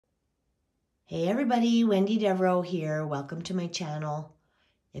Hey everybody, Wendy Devereaux here. Welcome to my channel.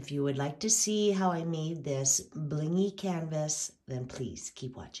 If you would like to see how I made this blingy canvas, then please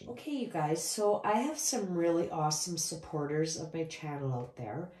keep watching. Okay, you guys, so I have some really awesome supporters of my channel out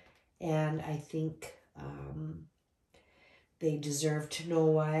there, and I think they deserve to know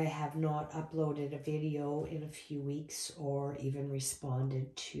why I have not uploaded a video in a few weeks or even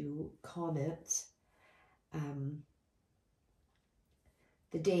responded to comments.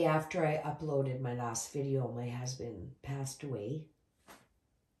 The day after I uploaded my last video, my husband passed away.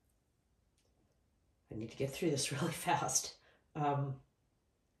 I need to get through this really fast.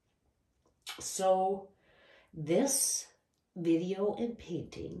 So this video and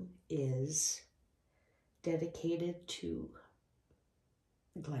painting is dedicated to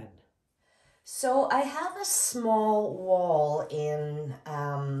Glenn. So I have a small wall in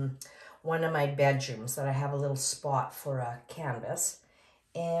one of my bedrooms that I have a little spot for a canvas.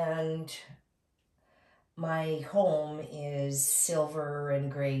 And my home is silver and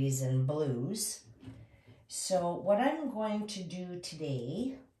grays and blues. So what I'm going to do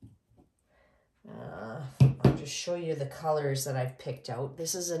today, I'll just show you the colors that I've picked out.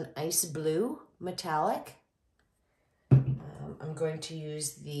 This is an ice blue metallic. I'm going to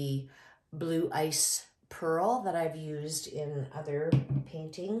use the blue ice pearl that I've used in other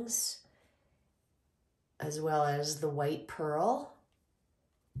paintings, as well as the white pearl.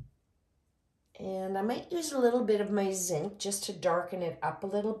 And I might use a little bit of my zinc just to darken it up a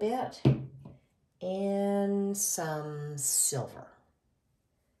little bit. And some silver.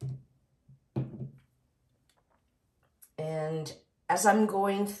 And as I'm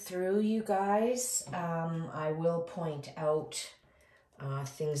going through, you guys, I will point out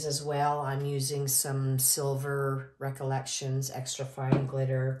things as well. I'm using some silver Recollections, extra fine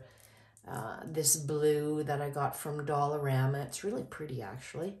glitter. This blue that I got from Dollarama. It's really pretty,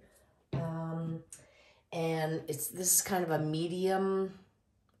 actually. And this is kind of a medium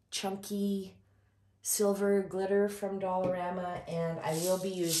chunky silver glitter from Dollarama, and I will be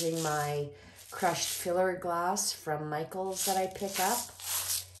using my crushed filler glass from Michael's that I pick up.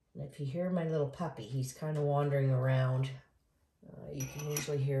 And if you hear my little puppy, he's kind of wandering around. You can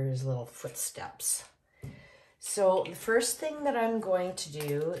usually hear his little footsteps. So the first thing that I'm going to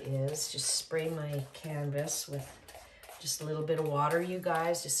do is just spray my canvas with just a little bit of water, you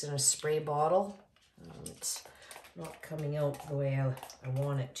guys, just in a spray bottle. It's not coming out the way I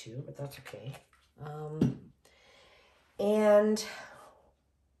want it to, but that's okay. And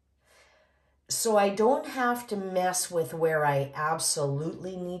so I don't have to mess with where I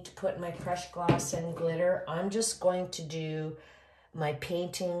absolutely need to put my crushed glass and glitter. I'm just going to do my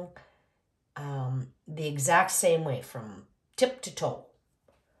painting the exact same way from tip to toe.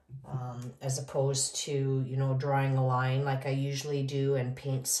 As opposed to, you know, drawing a line like I usually do and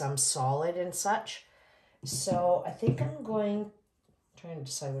paint some solid and such. So I think I'm trying to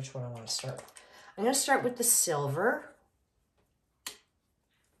decide which one I want to start with. I'm going to start with the silver.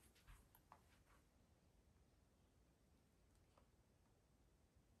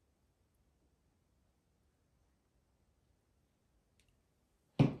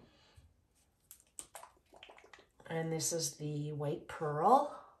 And this is the white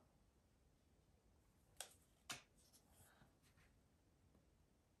pearl.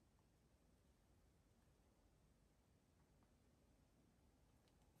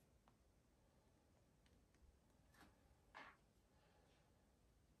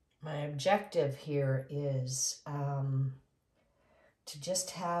 My objective here is to just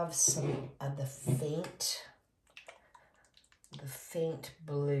have some of the faint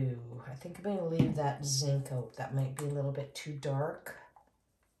blue. I think I'm going to leave that zinc out. That might be a little bit too dark.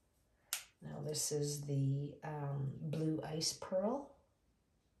 Now this is the blue ice pearl.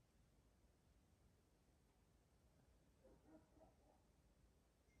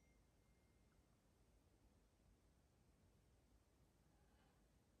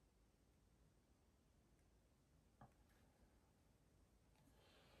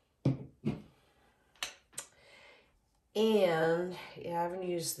 And yeah, I haven't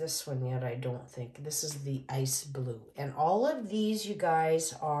used this one yet, I don't think. This is the ice blue. And all of these, you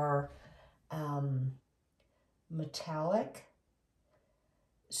guys, are metallic.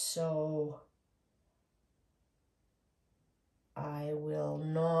 So I will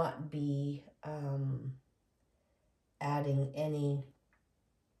not be adding any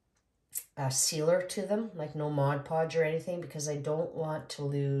sealer to them, like no Mod Podge or anything, because I don't want to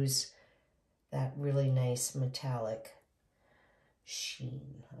lose that really nice metallic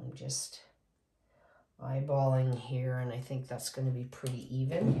sheen. I'm just eyeballing here, and I think that's going to be pretty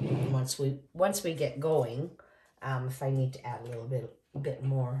even. And once we get going, if I need to add a little bit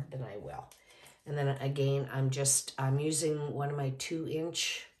more, then I will. And then again, I'm using one of my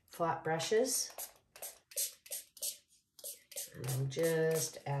 2-inch flat brushes. And I'm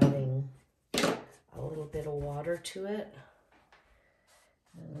just adding a little bit of water to it.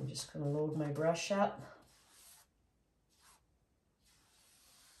 And I'm just going to load my brush up.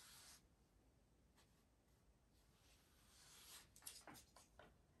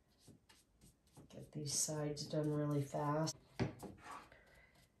 Get these sides done really fast. And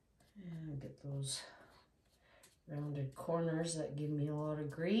get those rounded corners that give me a lot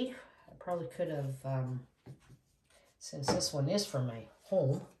of grief. I probably could have, since this one is for my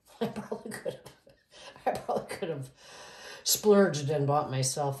home, I probably could have splurged and bought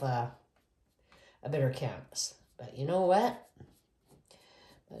myself a better canvas. But you know what?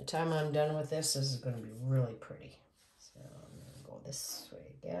 By the time I'm done with this, this is going to be really pretty. So I'm going to go this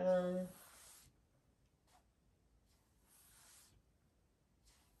way again.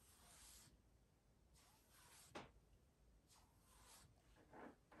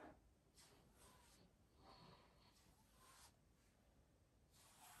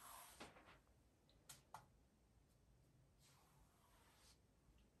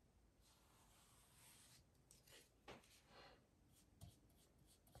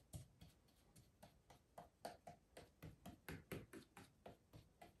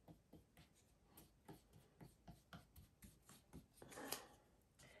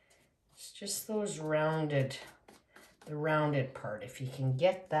 It's just those rounded, the rounded part. If you can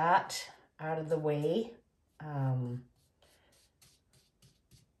get that out of the way,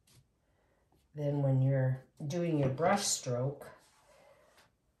 then when you're doing your brush stroke,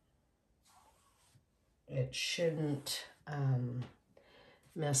 it shouldn't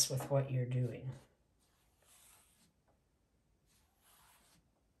mess with what you're doing.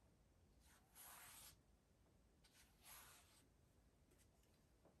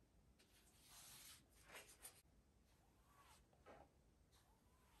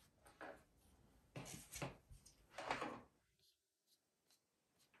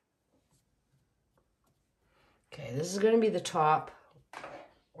 Okay, this is going to be the top,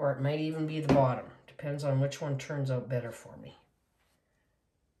 or it might even be the bottom. Depends on which one turns out better for me.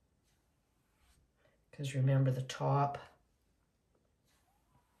 Because remember, the top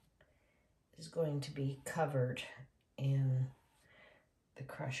is going to be covered in the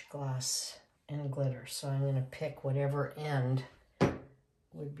crushed glass and glitter. So I'm going to pick whatever end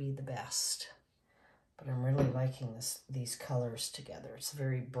would be the best. But I'm really liking these colors together. It's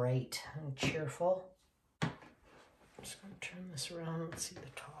very bright and cheerful. I'm just going to turn this around and see the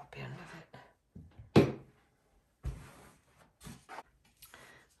top end of it.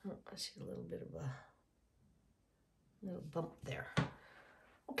 Oh, I see a little bit of a little bump there.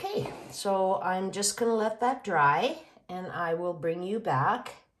 Okay, so I'm just going to let that dry, and I will bring you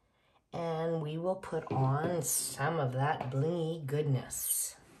back, and we will put on some of that blingy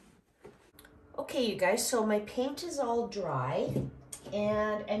goodness. Okay, you guys, so my paint is all dry,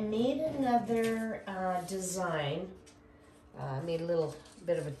 and I made another design. I made a little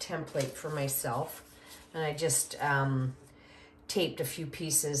bit of a template for myself, and I just taped a few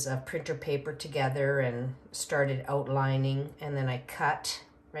pieces of printer paper together and started outlining, and then I cut,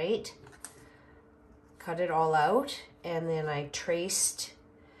 right? Cut it all out, and then I traced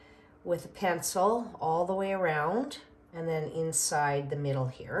with a pencil all the way around, and then inside the middle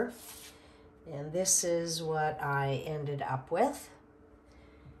here. And this is what I ended up with.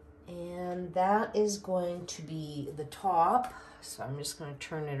 And that is going to be the top. So I'm just going to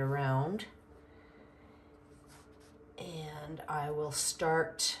turn it around. And I will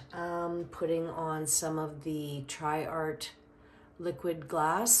start putting on some of the DecoArt liquid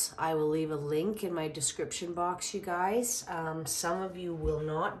glass. I will leave a link in my description box, you guys. Some of you will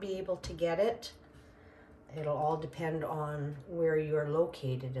not be able to get it. It'll all depend on where you're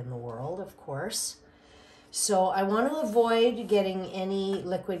located in the world, of course. So I want to avoid getting any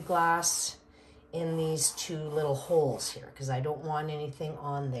liquid glass in these two little holes here because I don't want anything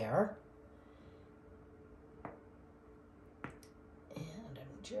on there. And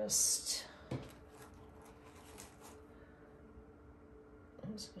I'm just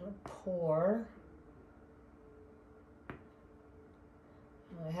going to pour.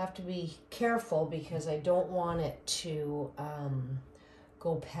 I have to be careful because I don't want it to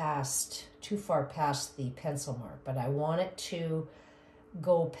go too far past the pencil mark, but I want it to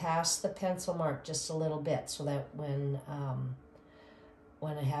go past the pencil mark just a little bit so that when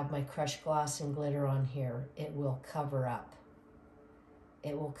I have my crushed glass and glitter on here, it will cover up.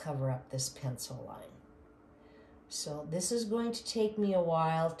 It will cover up this pencil line. So this is going to take me a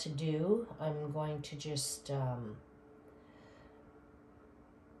while to do. I'm going to just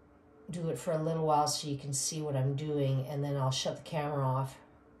do it for a little while so you can see what I'm doing, and then I'll shut the camera off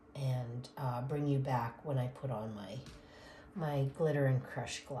and bring you back when I put on my glitter and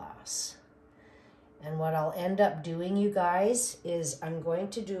crushed glass. And what I'll end up doing, you guys, is I'm going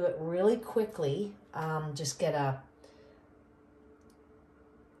to do it really quickly. Just get a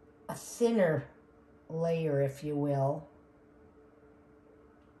thinner layer, if you will.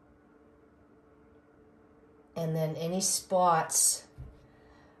 And then any spots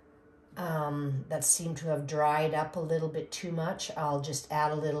that seem to have dried up a little bit too much, I'll just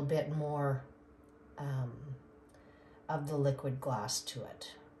add a little bit more of the liquid glass to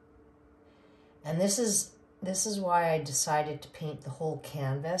it. And this is why I decided to paint the whole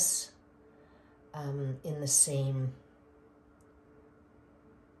canvas in the same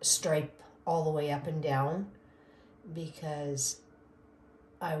stripe all the way up and down, because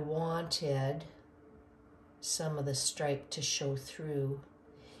I wanted some of the stripe to show through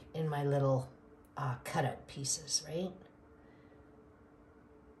in my little cutout pieces, right?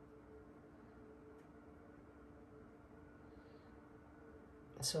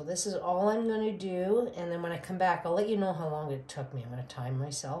 So this is all I'm going to do, and then when I come back, I'll let you know how long it took me. I'm going to time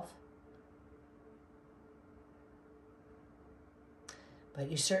myself.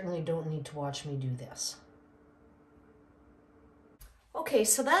 But you certainly don't need to watch me do this. Okay,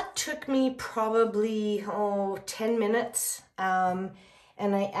 so that took me probably 10 minutes.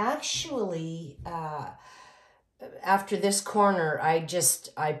 And I actually, after this corner, I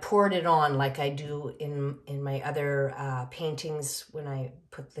poured it on like I do in my other paintings when I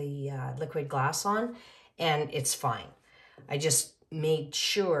put the liquid glass on, and it's fine. I just made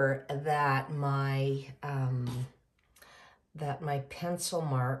sure that my pencil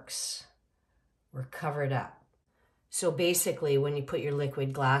marks were covered up. So basically, when you put your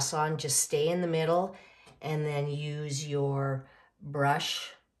liquid glass on, just stay in the middle and then use your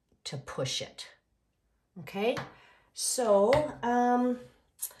brush to push it. Okay, so I'm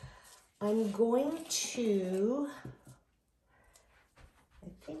going to, I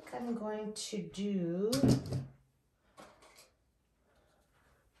think I'm going to do,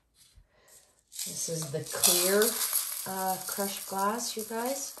 this is the clear crushed glass, you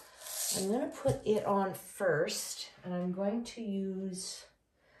guys. I'm going to put it on first, and I'm going to use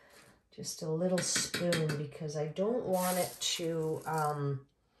just a little spoon because I don't want it to,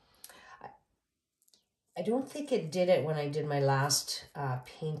 I don't think it did it when I did my last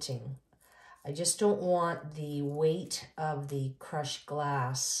painting. I just don't want the weight of the crushed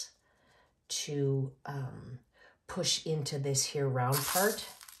glass to push into this here round part.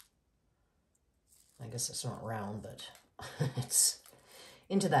 I guess it's not round, but it's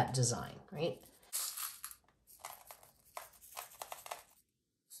into that design, right?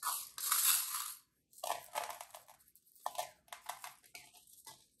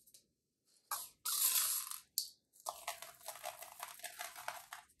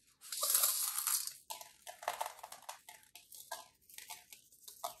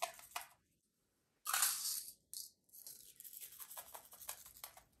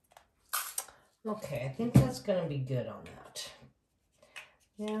 Okay, I think that's going to be good on that.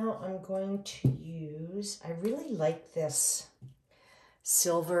 Now I'm going to use, I really like this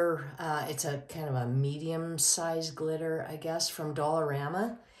silver, it's a kind of a medium-sized glitter, I guess, from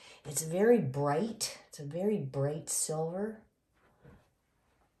Dollarama. It's very bright. It's a very bright silver.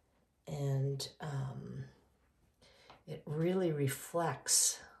 And it really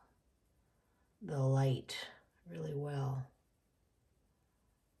reflects the light really well.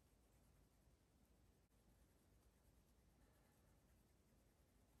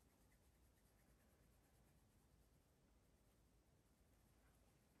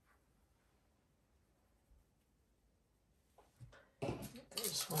 I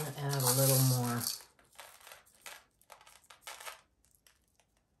just want to add a little more.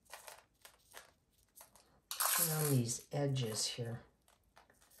 Around these edges here.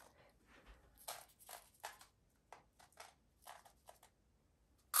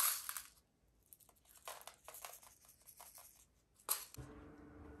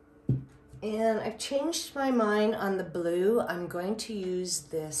 And I've changed my mind on the blue. I'm going to use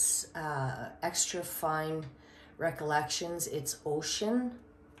this extra fine Recollections. It's Ocean.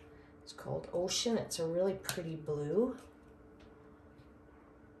 It's called Ocean. It's a really pretty blue.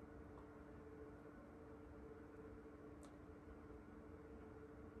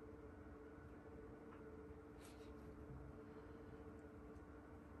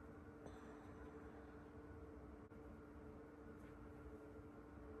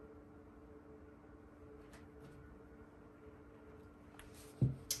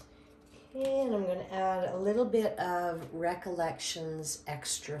 And I'm going to add a little bit of Recollections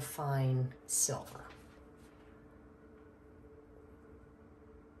extra fine silver.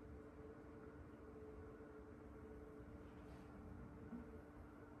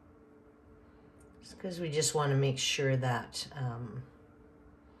 Because we just want to make sure that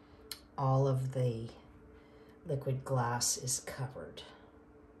all of the liquid glass is covered.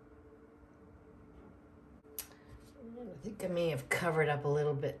 I think I may have covered up a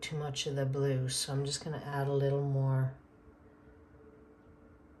little bit too much of the blue, so I'm just going to add a little more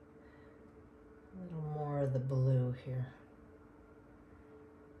of the blue here.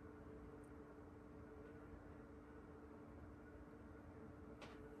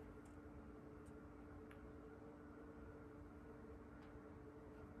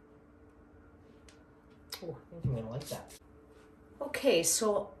 Oh, I think I'm going to like that. Okay,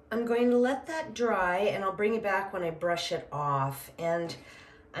 so I'm going to let that dry and I'll bring it back when I brush it off. And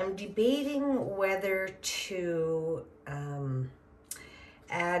I'm debating whether to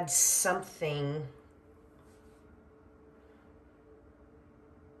add something,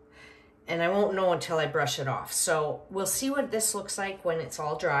 and I won't know until I brush it off. So we'll see what this looks like when it's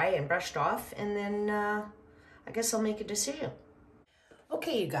all dry and brushed off, and then I guess I'll make a decision.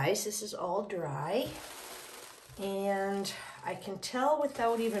 Okay, you guys, this is all dry. And I can tell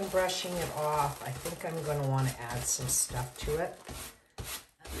without even brushing it off, I think I'm going to want to add some stuff to it.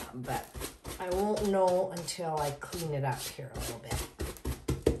 But I won't know until I clean it up here a little bit.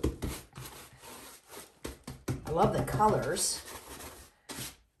 I love the colors.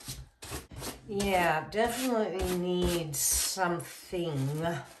 Yeah, definitely needs something.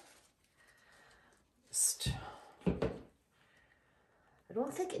 I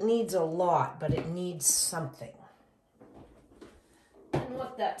don't think it needs a lot, but it needs something. And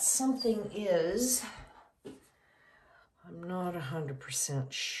what that something is, I'm not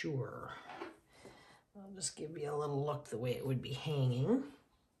 100% sure. I'll just give you a little look the way it would be hanging.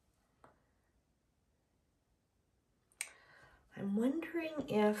 I'm wondering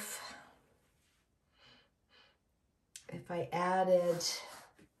if I added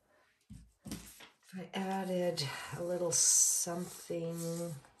a little something.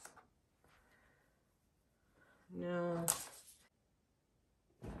 No.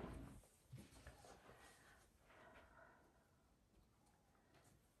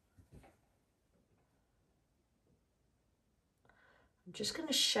 I'm just going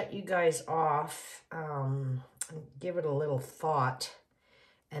to shut you guys off and give it a little thought,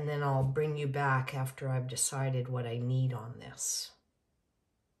 and then I'll bring you back after I've decided what I need on this.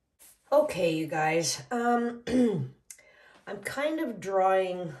 Okay, you guys, I'm kind of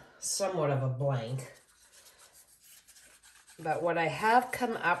drawing somewhat of a blank, but what I have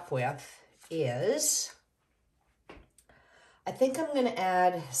come up with is, I think I'm going to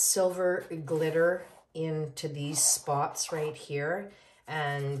add silver glitter into these spots right here,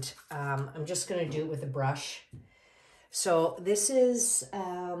 and I'm just going to do it with a brush. So this is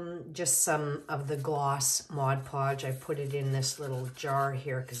just some of the gloss Mod Podge. I put it in this little jar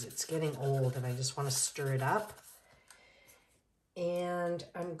here because it's getting old and I just want to stir it up. And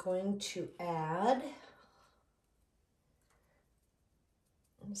I'm going to add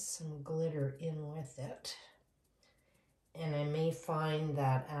some glitter in with it. And I may find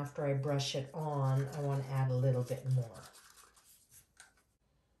that after I brush it on, I want to add a little bit more.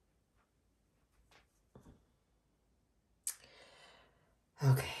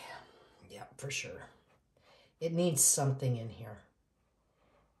 Okay, yeah, for sure. It needs something in here.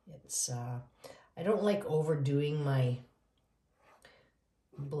 It's, I don't like overdoing my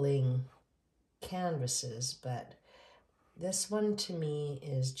bling canvases, but this one to me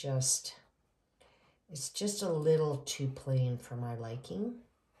is just, it's just a little too plain for my liking.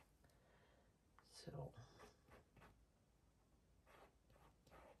 So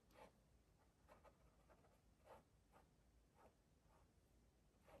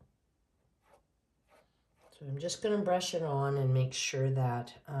I'm just going to brush it on and make sure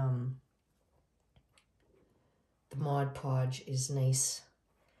that the Mod Podge is nice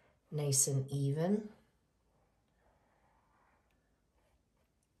and even.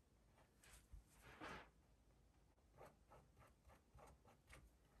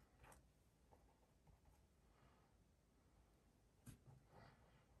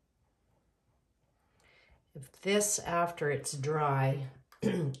 If this, after it's dry,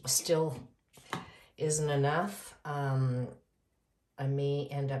 still isn't enough, I may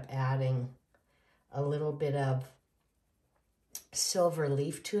end up adding a little bit of silver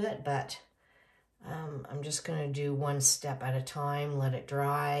leaf to it, but I'm just going to do one step at a time, let it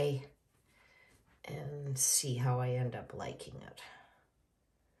dry, and see how I end up liking it.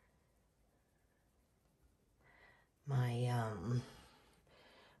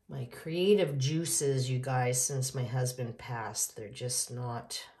 my creative juices, you guys, since my husband passed, they're just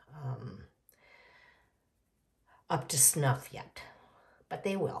not up to snuff yet. But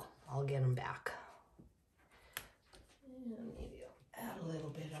they will. I'll get them back. And maybe I'll add a little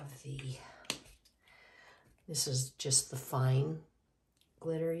bit of the... This is just the fine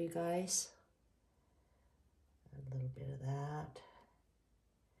glitter, you guys. A little bit of that.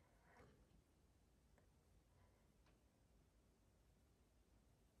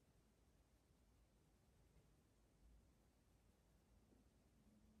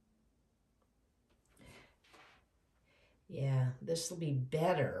 Yeah, this will be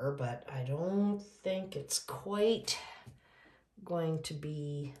better, but I don't think it's quite going to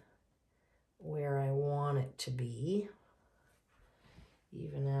be where I want it to be,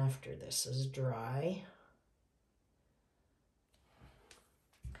 even after this is dry.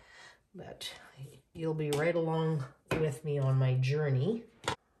 But you'll be right along with me on my journey.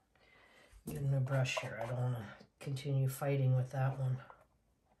 Get a new brush here. I don't want to continue fighting with that one.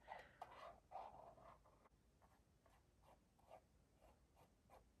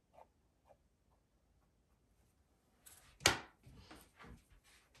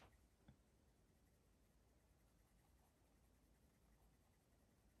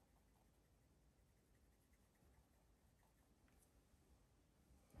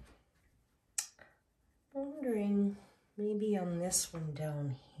 Wondering, maybe on this one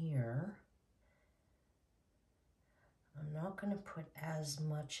down here, I'm not going to put as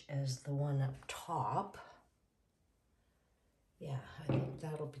much as the one up top. Yeah, I think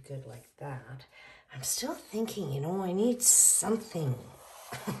that'll be good like that. I'm still thinking, you know, I need something,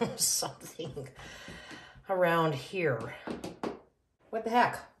 something around here. What the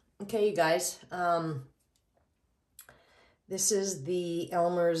heck? Okay, you guys. This is the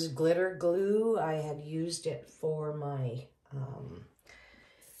Elmers glitter glue. I had used it for my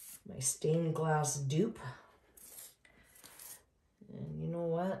my stained glass dupe. And you know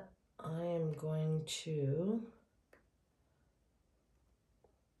what? I am going to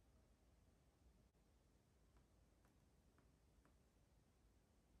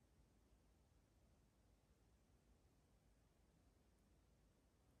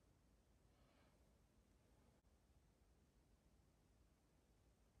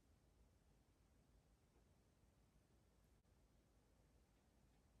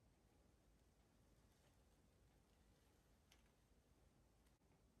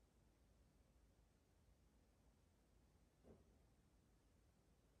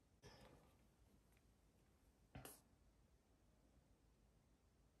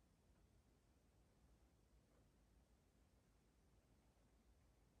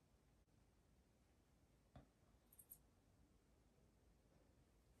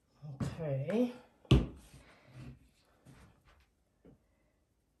okay.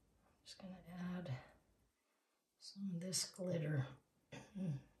 Just gonna add some of this glitter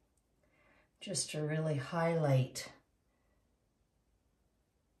just to really highlight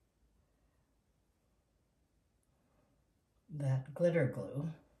that glitter glue.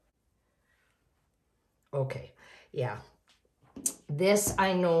 Okay, yeah. This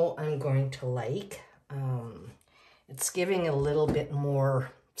I know I'm going to like. It's giving a little bit more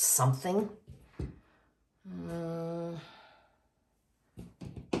something. No,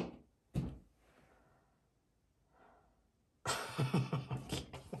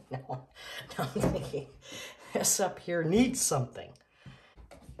 I'm thinking this up here needs something.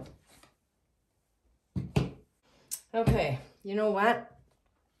 Okay, you know what?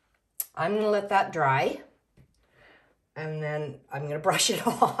 I'm gonna let that dry and then I'm gonna brush it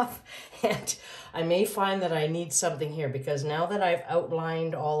off, and I may find that I need something here because now that I've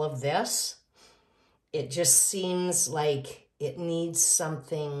outlined all of this, it just seems like it needs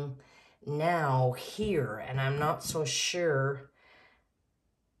something now here, and I'm not so sure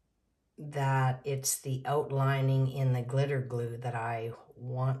that it's the outlining in the glitter glue that I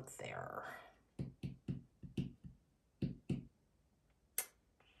want there.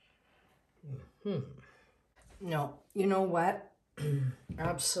 No, you know what?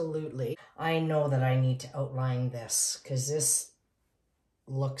 Absolutely. I know that I need to outline this because this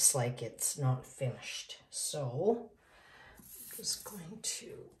looks like it's not finished. So I'm just going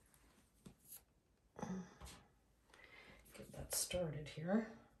to get that started here.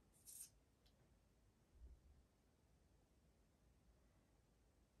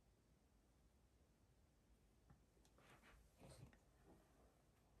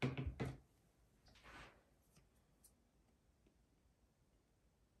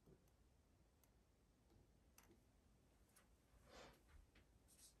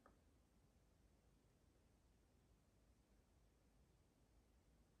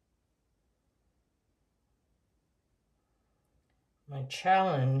 My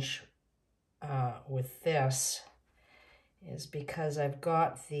challenge with this is because I've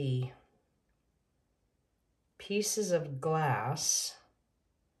got the pieces of glass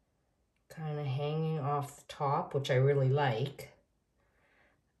kind of hanging off the top, which I really like.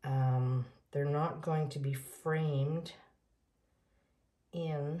 They're not going to be framed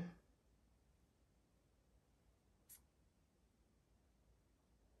in.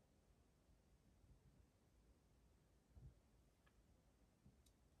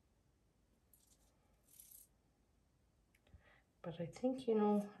 But I think, you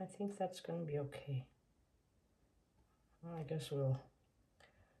know, I think that's going to be okay. Well, I guess we'll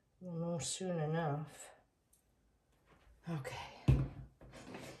know soon enough. Okay.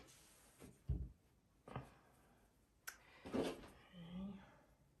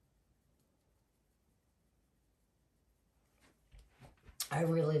 I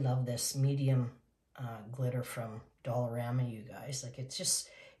really love this medium glitter from Dollarama, you guys. Like, it's just,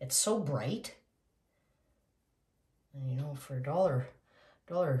 it's so bright. And you know, for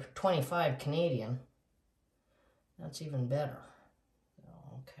 $1.25 Canadian, that's even better.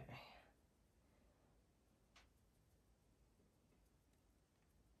 Okay.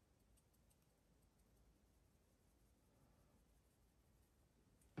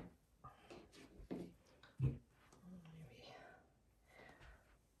 Maybe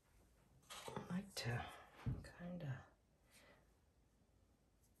I'd like to kind of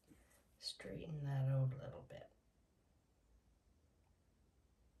straighten that out a little bit.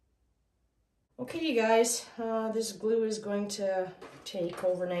 Okay, you guys, this glue is going to take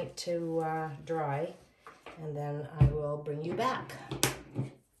overnight to dry, and then I will bring you back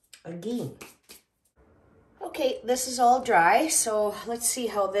again. Okay, this is all dry, so let's see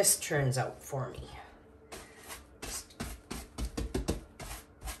how this turns out for me.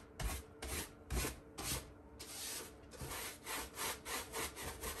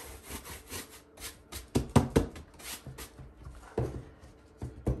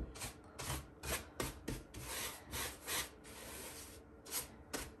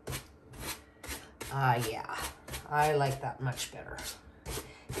 Yeah, I like that much better.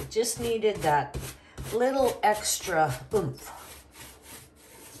 It just needed that little extra oomph.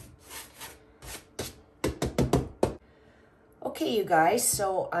 Okay, you guys,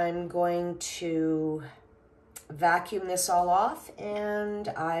 so I'm going to vacuum this all off and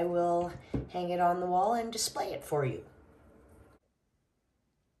I will hang it on the wall and display it for you.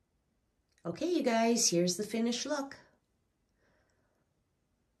 Okay, you guys, here's the finished look.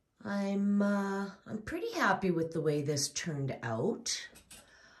 I'm pretty happy with the way this turned out.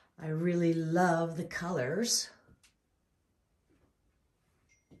 I really love the colors.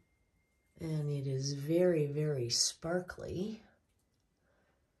 And it is very, very sparkly.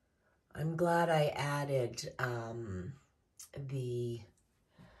 I'm glad I added the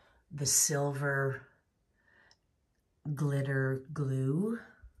silver glitter glue.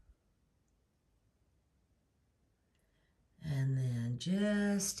 And then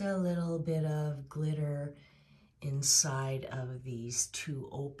just a little bit of glitter inside of these two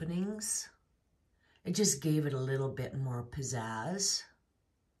openings. It just gave it a little bit more pizzazz.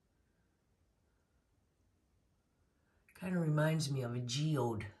 Kind of reminds me of a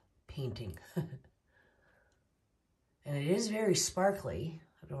geode painting. And it is very sparkly.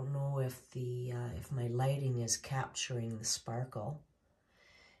 I don't know if if my lighting is capturing the sparkle.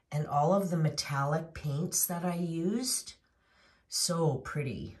 And all of the metallic paints that I used, so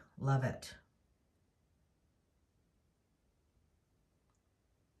pretty. Love it.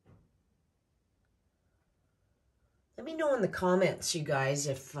 Let me know in the comments, you guys,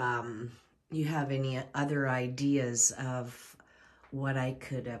 if you have any other ideas of what I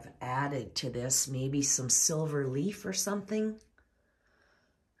could have added to this. Maybe some silver leaf or something.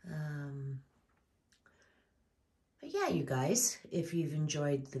 But yeah, you guys, if you've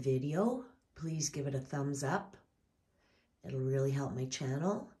enjoyed the video, please give it a thumbs up. It'll really help my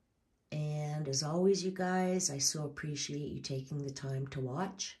channel. And as always, you guys, I so appreciate you taking the time to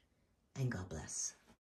watch, and God bless.